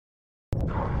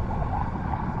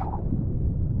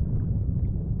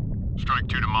Strike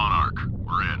 2 to Monarch.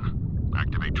 We're in.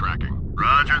 Activate tracking.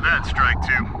 Roger that, Strike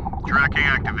 2. Tracking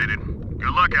activated.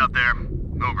 Good luck out there.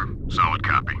 Over. Solid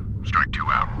copy. Strike 2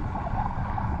 out.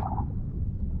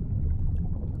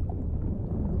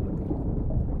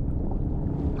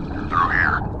 Through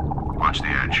here. Watch the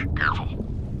edge. Careful.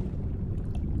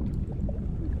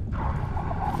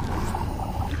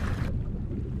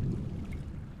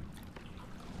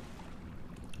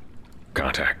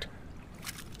 Contact.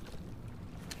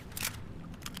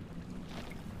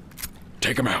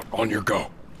 Take him out. On your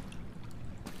go.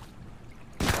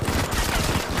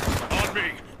 On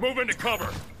me. Move into cover.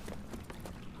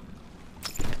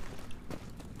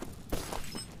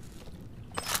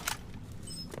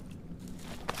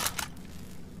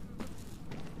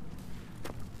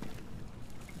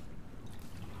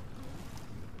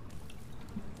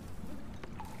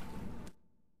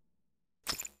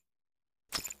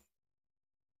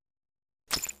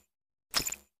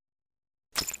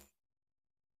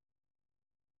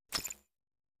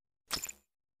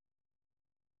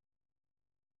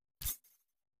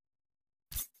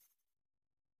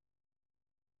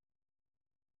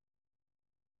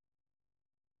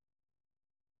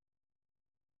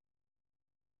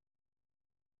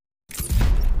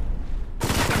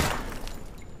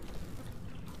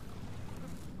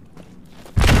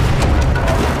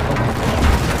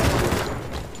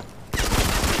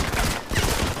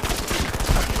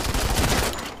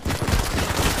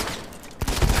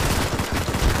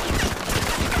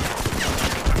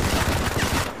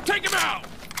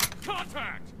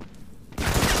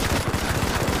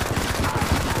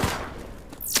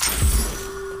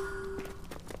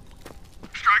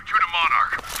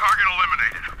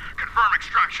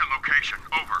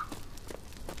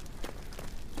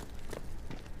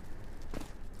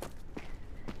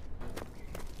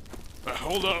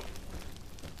 Hold up.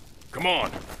 Come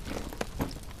on.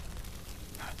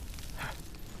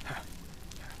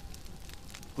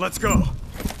 Let's go.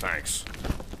 Thanks.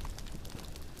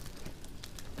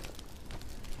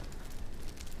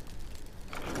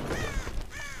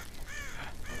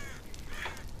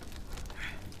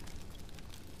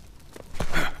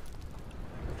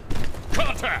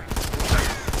 Contact!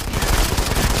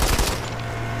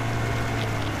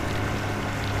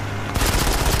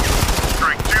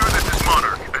 Strike 2, this is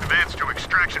Monarch. Advance to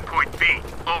extraction point B.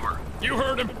 Over. You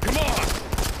heard him. Come on!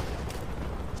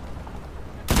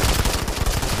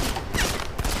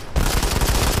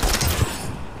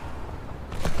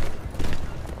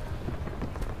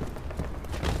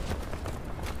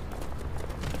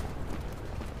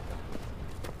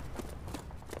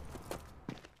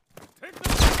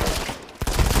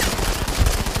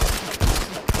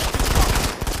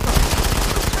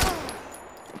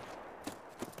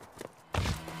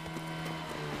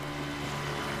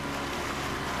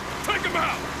 Take him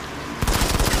out!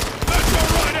 Let's go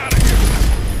right out of here!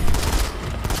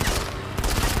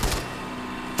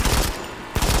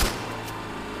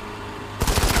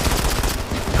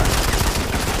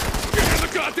 Get in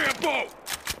the goddamn boat!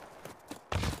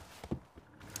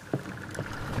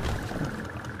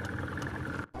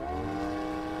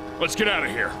 Let's get out of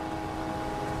here.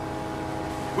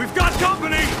 We've got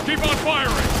company! Keep on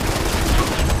firing!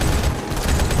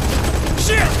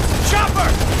 Shit! Chopper!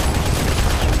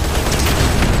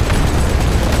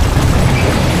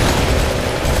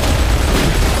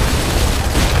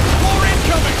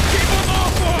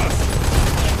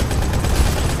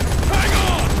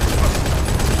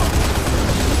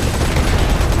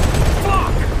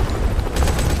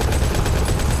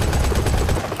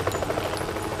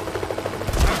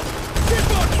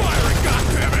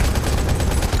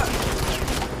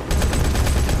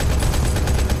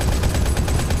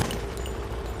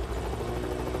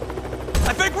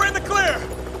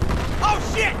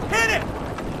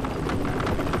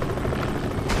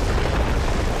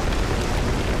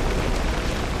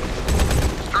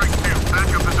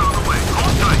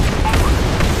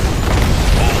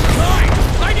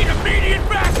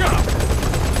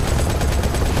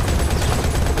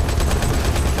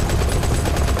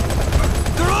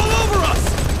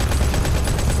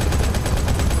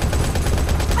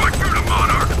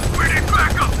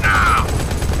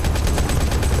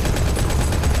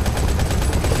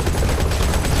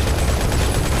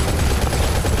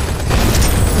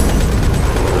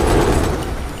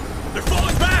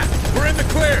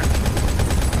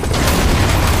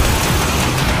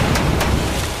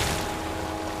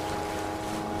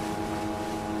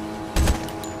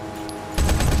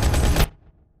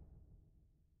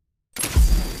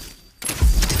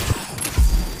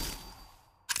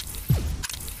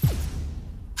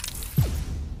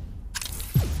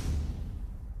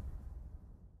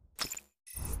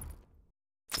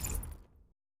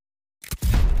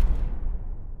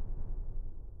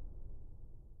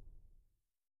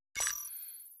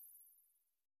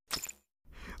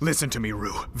 Listen to me,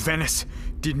 Rue. Venice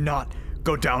did not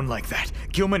go down like that.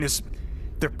 Gilman is...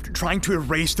 They're trying to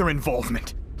erase their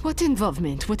involvement. What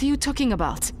involvement? What are you talking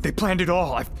about? They planned it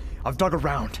all. I've dug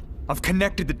around. I've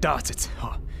connected the dots.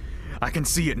 I can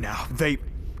see it now.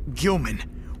 Gilman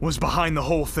was behind the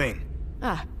whole thing.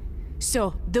 Ah,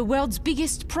 so the world's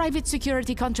biggest private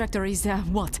security contractor is,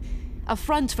 what? A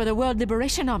front for the World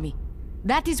Liberation Army?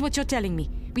 That is what you're telling me.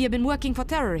 We have been working for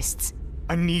terrorists.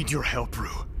 I need your help,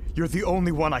 Rue. You're the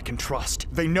only one I can trust.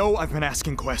 They know I've been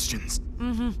asking questions.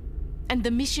 Mm-hmm. And the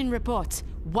mission report,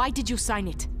 why did you sign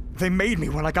it? They made me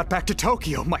when I got back to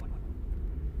Tokyo.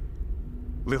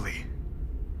 Lily.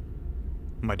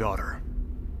 My daughter.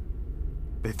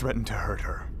 They threatened to hurt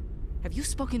her. Have you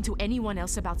spoken to anyone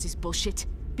else about this bullshit?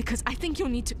 Because I think you'll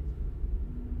need to...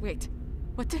 Wait,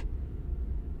 what the...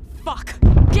 Fuck!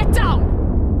 Get down!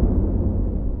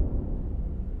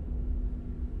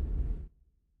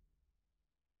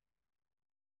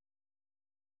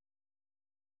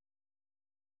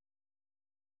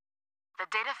 The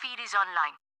data feed is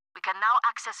online. We can now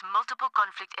access multiple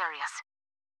conflict areas.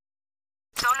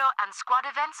 Solo and squad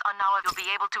events are now you'll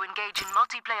be able to engage in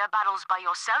multiplayer battles by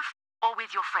yourself or with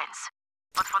your friends.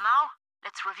 But for now,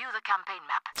 let's review the campaign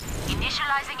map.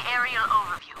 Initializing aerial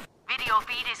overview. Video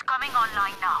feed is coming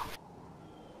online now.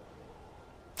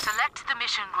 Select the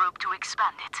mission group to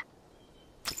expand it.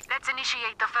 Let's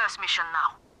initiate the first mission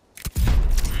now.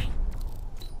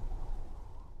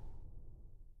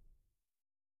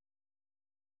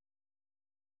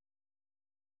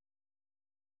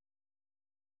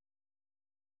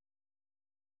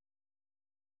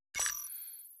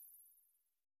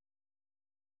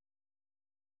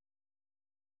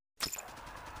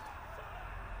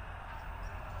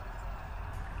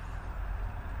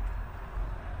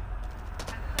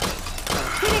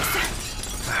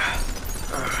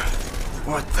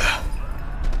 What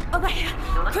the... Over here!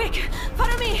 Quick!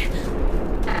 Follow me!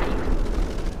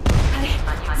 Hurry!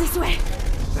 This way!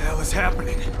 What the hell is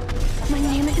happening? My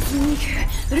name is Miku.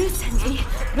 Ruth sent me.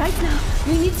 Right now,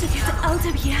 we need to get out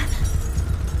of here.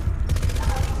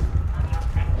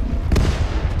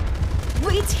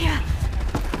 Wait here!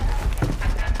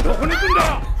 どこに行くん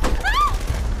だ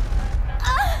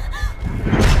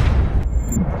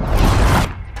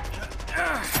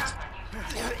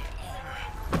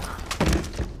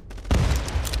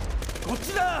こっ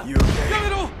ちだ You okay? やめ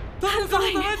ろ誰か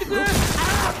I'm fine. 捕まえてくれ Run!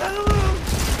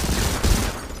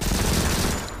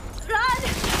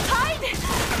 Hide!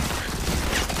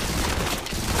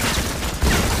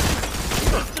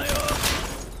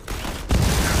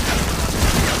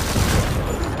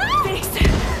 Thanks.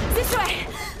 This way!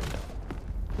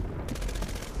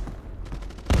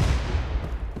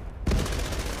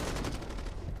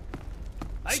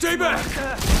 Stay back!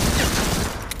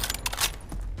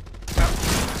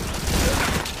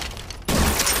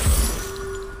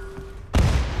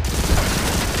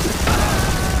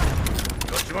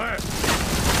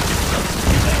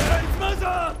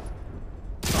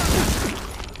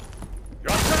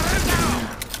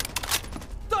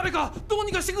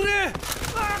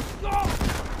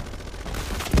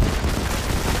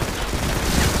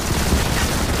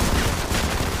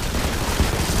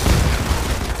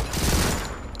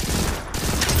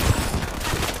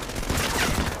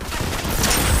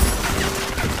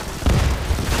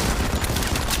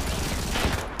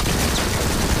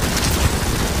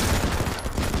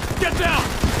 Get down!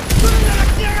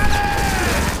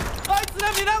 あいつら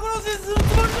皆殺しにするつ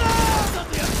もりだ！ちょっ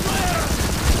とやっちまえよ！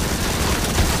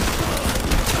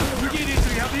逃げねえと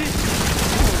やべえ！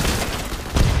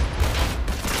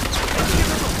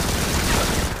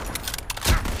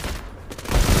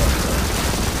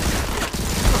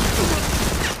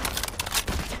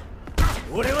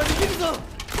 俺は逃げるぞ！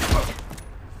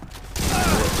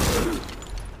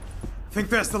 Think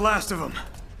that's the last of them.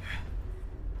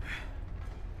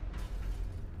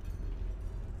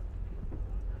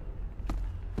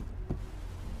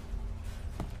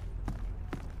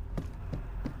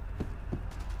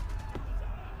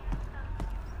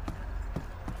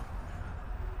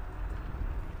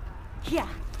 Here.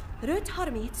 Ruth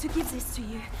told me to give this to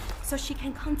you, so she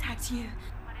can contact you.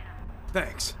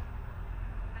 Thanks.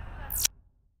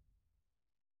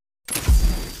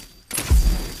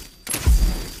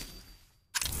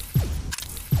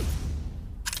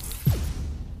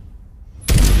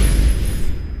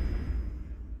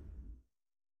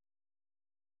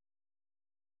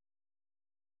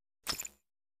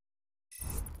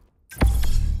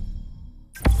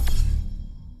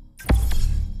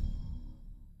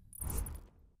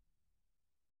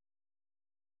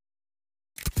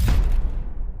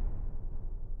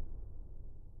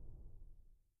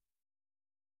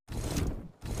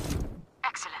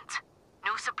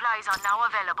 supplies are now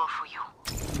available for you.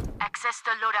 Access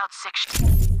the loadout section.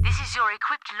 This is your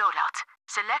equipped loadout.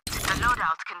 Select. The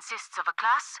loadout consists of a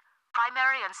class,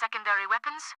 primary and secondary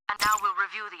weapons, and now we'll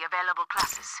review the available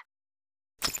classes.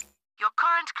 Your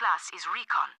current class is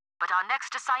Recon, but our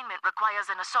next assignment requires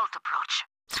an assault approach.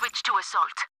 Switch to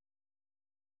assault.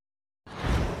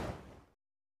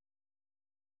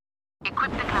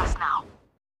 Equip the class now.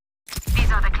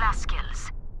 These are the class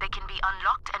skills. They can be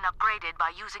unlocked and upgraded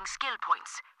by using skill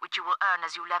points, which you will earn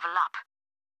as you level up.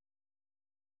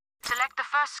 Select the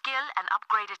first skill and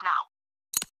upgrade it now.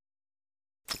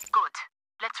 Good.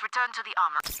 Let's return to the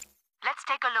armor. Let's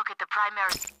take a look at the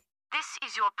primary. This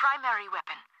is your primary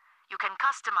weapon. You can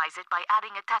customize it by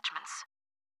adding attachments.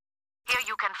 Here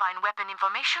you can find weapon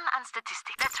information and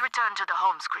statistics. Let's return to the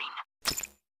home screen.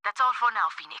 That's all for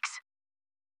now, Phoenix.